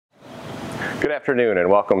Good afternoon and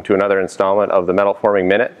welcome to another installment of the Metal Forming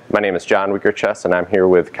Minute. My name is John Wiekerchess and I'm here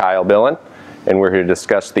with Kyle Billen, and we're here to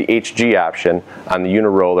discuss the HG option on the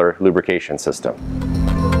Uni-Roller lubrication system.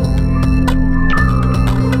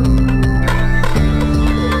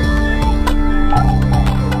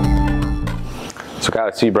 So Kyle,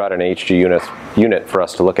 I see you brought an HG unit for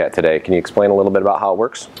us to look at today. Can you explain a little bit about how it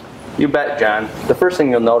works? You bet, John. The first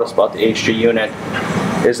thing you'll notice about the HG unit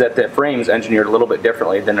is that the frame is engineered a little bit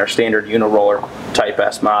differently than our standard Uni-Roller Type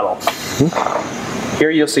S model.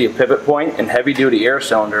 Here you'll see a pivot point and heavy-duty air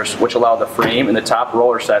cylinders which allow the frame and the top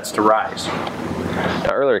roller sets to rise.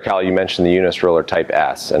 Now, earlier, Kyle, you mentioned the Unist-Roller Type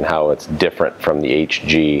S and how it's different from the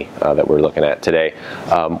HG that we're looking at today.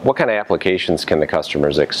 What kind of applications can the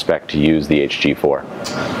customers expect to use the HG for?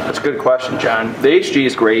 That's a good question, John. The HG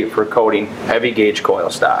is great for coating heavy gauge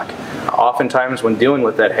coil stock. Oftentimes when dealing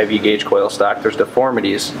with that heavy gauge coil stock, there's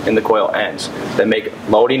deformities in the coil ends that make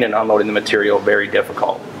loading and unloading the material very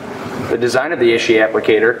difficult. The design of the HG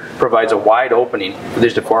applicator provides a wide opening for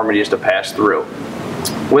these deformities to pass through.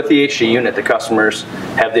 With the HG unit, the customers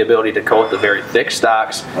have the ability to coat the very thick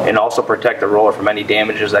stocks and also protect the roller from any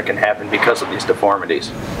damages that can happen because of these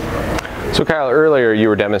deformities. So Kyle, earlier you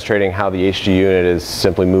were demonstrating how the HG unit is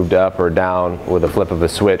simply moved up or down with a flip of a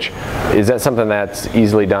switch. Is that something that's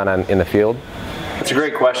easily done in the field? That's a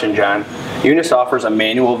great question, John. Unist offers a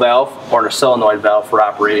manual valve or a solenoid valve for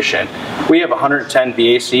operation. We have 110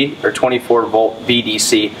 VAC or 24 volt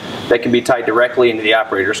VDC that can be tied directly into the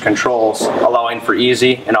operator's controls, allowing for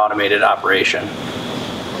easy and automated operation.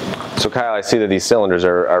 So Kyle, I see that these cylinders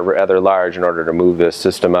are rather large in order to move this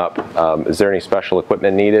system up. Is there any special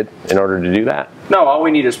equipment needed in order to do that? No, all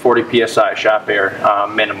we need is 40 psi shop air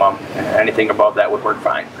minimum. Anything above that would work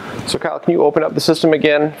fine. So Kyle, can you open up the system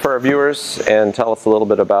again for our viewers and tell us a little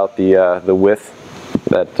bit about the width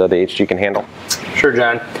that the HG can handle? Sure,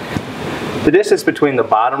 John. The distance between the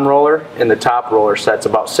bottom roller and the top roller set's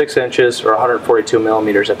about 6 inches or 142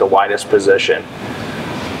 millimeters at the widest position.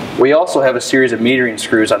 We also have a series of metering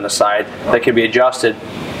screws on the side that can be adjusted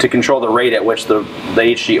to control the rate at which the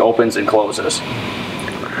HG opens and closes.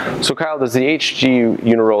 So Kyle, does the HG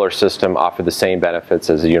Uni-Roller system offer the same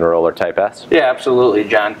benefits as the Uni-Roller Type S? Yeah, absolutely,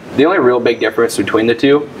 John. The only real big difference between the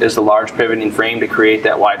two is the large pivoting frame to create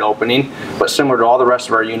that wide opening, but similar to all the rest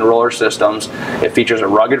of our Uni-Roller systems, it features a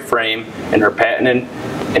rugged frame and our patented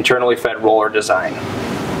internally fed roller design,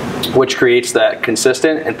 which creates that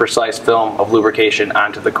consistent and precise film of lubrication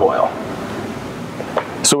onto the coil.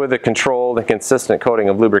 So with a controlled and consistent coating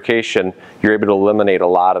of lubrication, you're able to eliminate a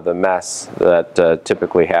lot of the mess that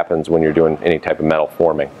typically happens when you're doing any type of metal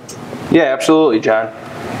forming. Yeah, absolutely, John.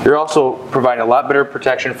 You're also providing a lot better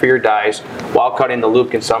protection for your dies while cutting the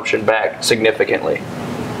lube consumption back significantly.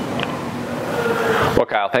 Well,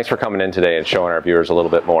 Kyle, thanks for coming in today and showing our viewers a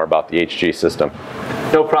little bit more about the HG system.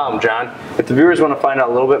 No problem, John. If the viewers want to find out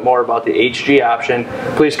a little bit more about the HG option,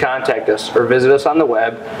 please contact us or visit us on the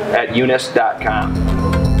web at unist.com.